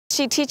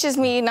She teaches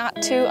me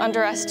not to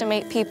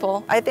underestimate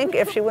people. I think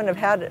if she wouldn't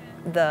have had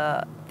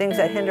the things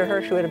that hinder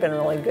her, she would have been a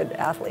really good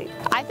athlete.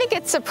 I think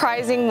it's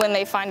surprising when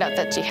they find out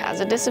that she has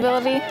a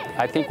disability.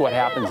 I think what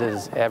happens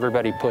is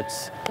everybody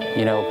puts,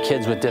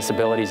 kids with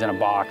disabilities in a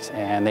box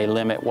and they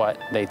limit what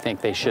they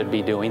think they should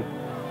be doing.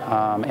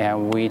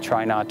 And we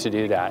try not to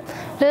do that.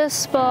 This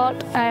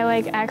sport,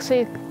 I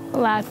actually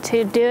allowed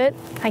to do it.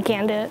 I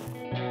can't do it.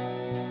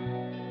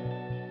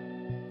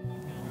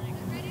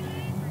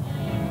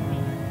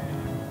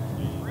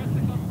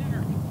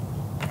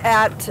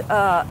 At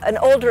an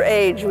older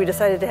age, we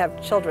decided to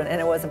have children,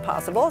 and it wasn't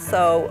possible.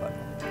 So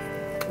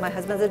my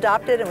husband's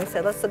adopted, and we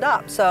said, let's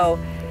adopt. So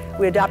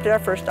we adopted our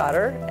first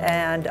daughter,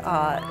 and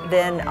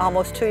then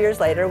almost 2 years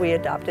later, we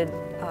adopted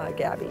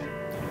Gabby.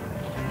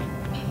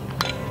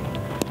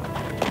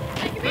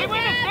 Stay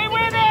with it! Stay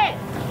with it!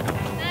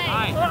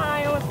 Nice.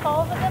 I almost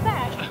fall over the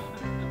back.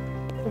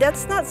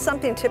 That's not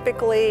something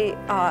typically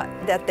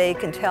that they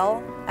can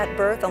tell at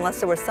birth, unless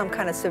there was some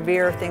kind of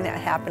severe thing that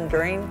happened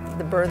during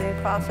the birthing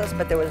process,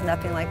 but there was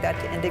nothing like that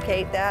to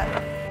indicate that.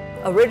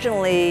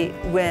 Originally,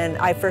 when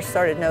I first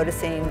started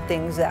noticing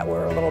things that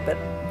were a little bit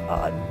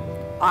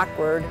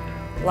awkward,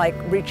 like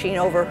reaching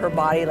over her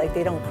body, like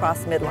they don't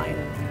cross midline.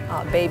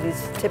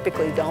 Babies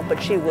typically don't,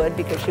 but she would,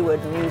 because she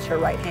wouldn't use her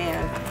right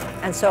hand.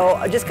 And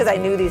so just because I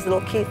knew these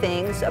little key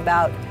things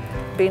about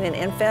being an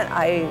infant,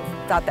 I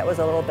thought that was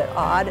a little bit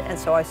odd, and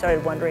so I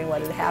started wondering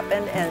what had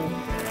happened. And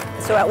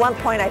so at one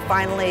point I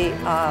finally,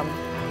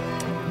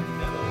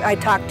 I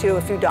talked to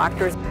a few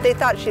doctors. They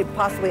thought she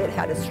possibly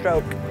had a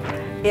stroke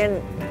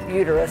in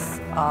uterus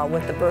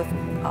with the birth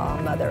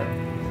mother.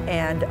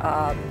 And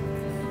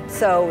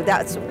so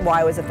that's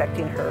why it was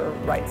affecting her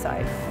right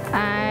side.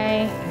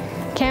 I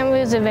can't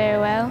lose it very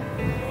well.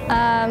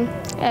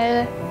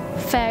 It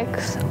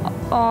affects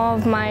all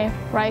of my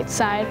right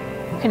side,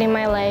 hitting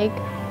my leg.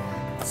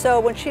 So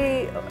when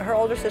her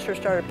older sister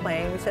started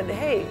playing, we said,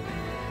 hey,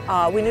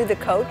 we knew the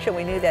coach, and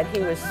we knew that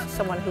he was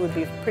someone who would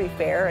be pretty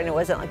fair, and it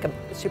wasn't like a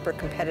super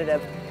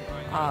competitive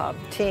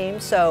team.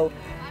 So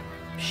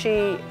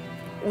she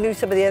knew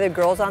some of the other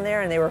girls on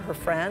there, and they were her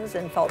friends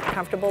and felt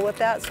comfortable with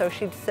that. So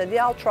she said,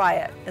 yeah, I'll try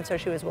it. And so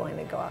she was willing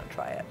to go out and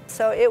try it.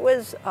 So it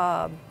was,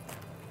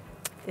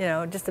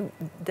 just a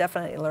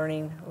definitely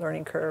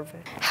learning curve.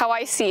 How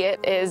I see it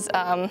is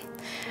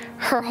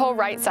her whole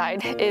right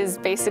side is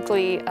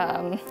basically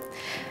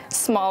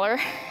smaller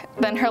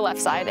than her left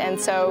side, and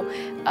so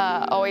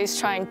always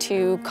trying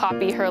to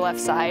copy her left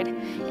side,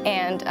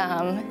 and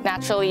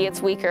naturally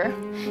it's weaker,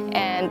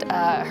 and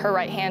her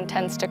right hand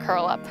tends to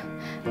curl up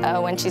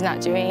when she's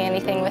not doing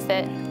anything with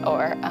it,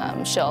 or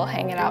she'll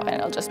hang it out and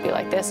it'll just be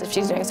like this if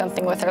she's doing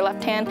something with her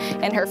left hand,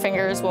 and her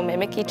fingers will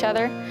mimic each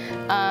other.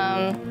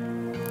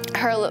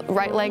 Her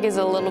right leg is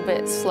a little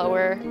bit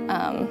slower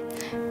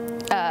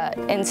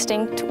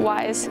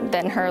instinct-wise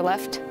than her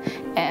left,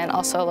 and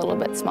also a little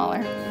bit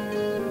smaller.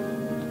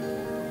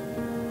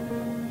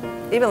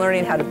 Even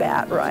learning how to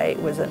bat right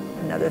was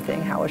another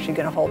thing. How was she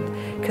going to hold?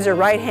 Because her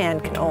right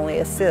hand can only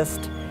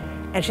assist,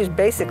 and she's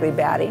basically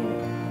batting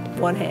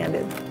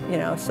one-handed,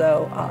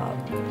 so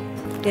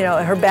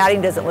her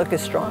batting doesn't look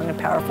as strong and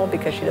powerful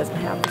because she doesn't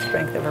have the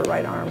strength of her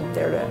right arm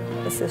there to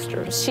assist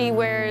her. She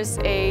wears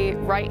a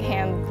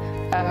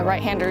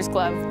right-hander's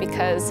glove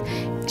because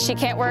she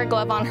can't wear a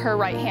glove on her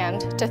right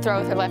hand to throw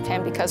with her left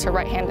hand because her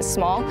right hand is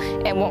small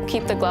and won't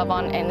keep the glove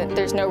on, and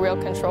there's no real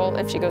control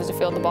if she goes to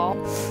field the ball.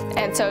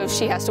 And so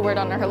she has to wear it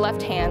on her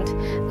left hand,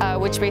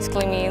 which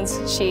basically means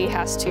she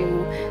has to,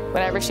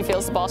 whenever she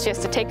feels the ball, she has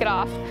to take it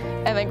off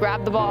and then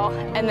grab the ball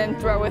and then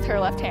throw with her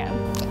left hand.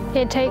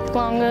 It takes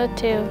longer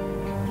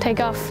to take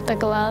off the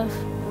glove,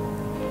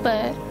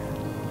 but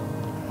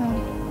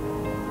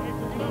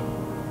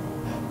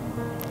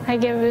I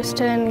get used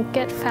to it and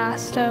get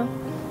faster.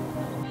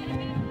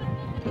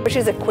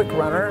 She's a quick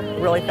runner,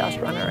 really fast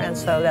runner, and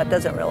so that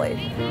doesn't really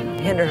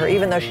hinder her.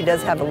 Even though she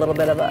does have a little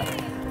bit of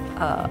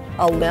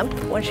a limp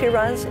when she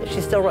runs,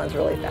 she still runs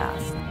really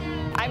fast.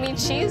 I mean,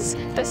 she's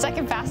the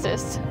second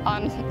fastest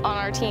on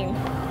our team.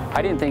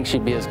 I didn't think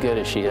she'd be as good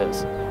as she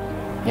is.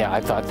 Yeah, I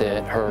thought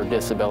that her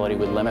disability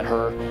would limit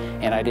her,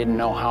 and I didn't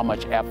know how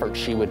much effort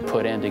she would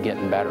put into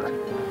getting better.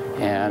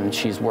 And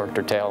she's worked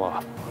her tail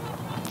off.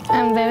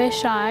 I'm very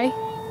shy.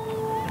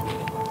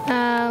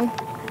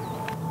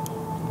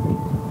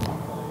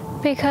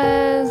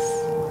 Because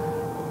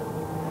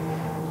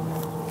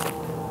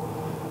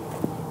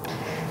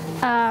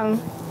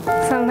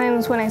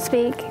sometimes when I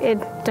speak, it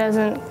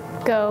doesn't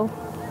go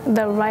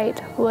the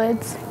right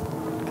words.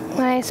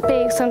 When I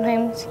speak,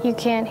 sometimes you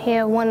can't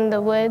hear one of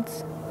the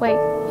words. Like,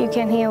 you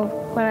can't hear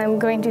what I'm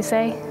going to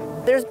say.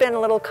 There's been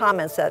little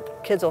comments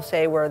that kids will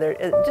say where they're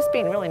just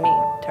being really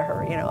mean to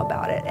her,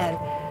 about it, and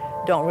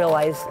don't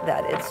realize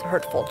that it's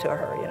hurtful to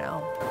her,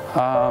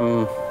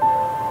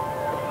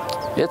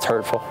 It's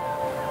hurtful.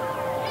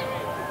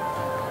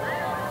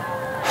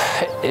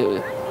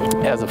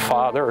 As a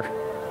father,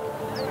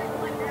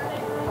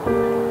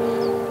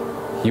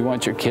 you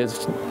want your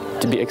kids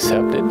to be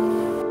accepted.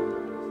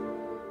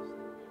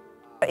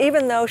 Even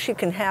even though she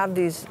can have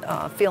these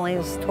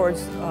feelings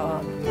towards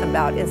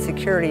about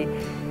insecurity,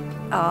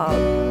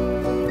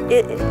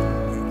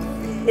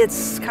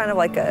 it's kind of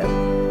like a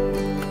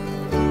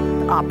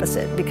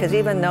opposite, because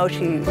even though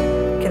she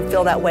can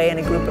feel that way in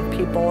a group of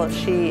people,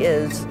 she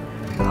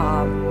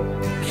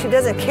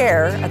doesn't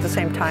care at the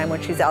same time when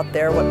she's out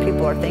there what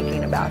people are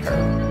thinking about her.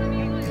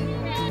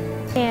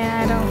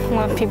 Yeah, I don't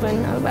want people to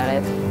know about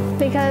it,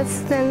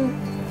 because then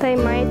they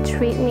might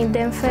treat me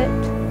different,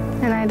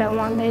 and I don't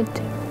want it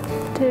to.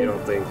 You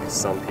don't think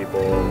some people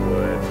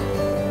would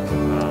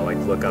like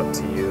look up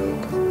to you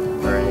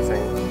or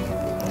anything?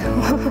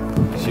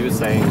 She was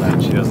saying that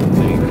she doesn't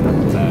think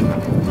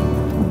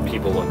that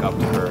people look up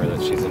to her,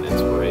 that she's an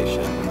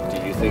inspiration. Do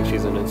you think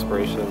she's an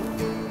inspiration?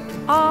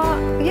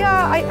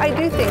 Yeah, I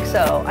do think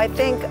so. I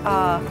think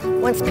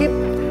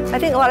I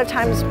think a lot of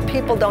times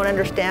people don't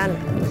understand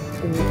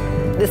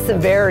the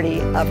severity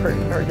of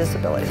her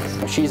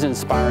disabilities. She's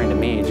inspiring to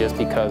me just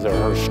because of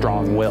her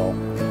strong will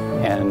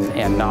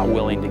and not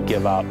willing to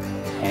give up.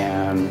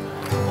 And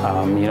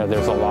you know,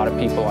 there's a lot of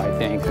people, I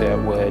think, that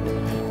would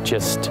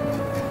just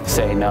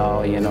say,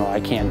 no, you know, I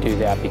can't do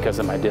that because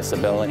of my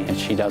disability, and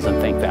she doesn't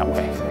think that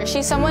way.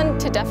 She's someone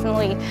to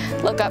definitely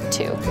look up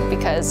to,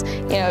 because,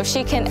 you know, if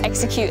she can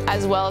execute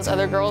as well as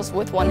other girls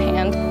with one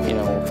hand. You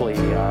know, hopefully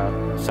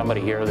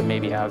somebody here that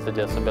maybe has a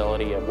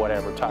disability of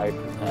whatever type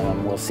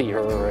will see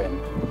her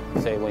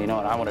and say, well, you know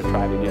what, I want to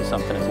try to do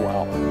something as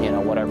well, you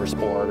know, whatever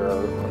sport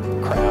or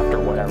craft or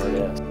whatever it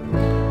is.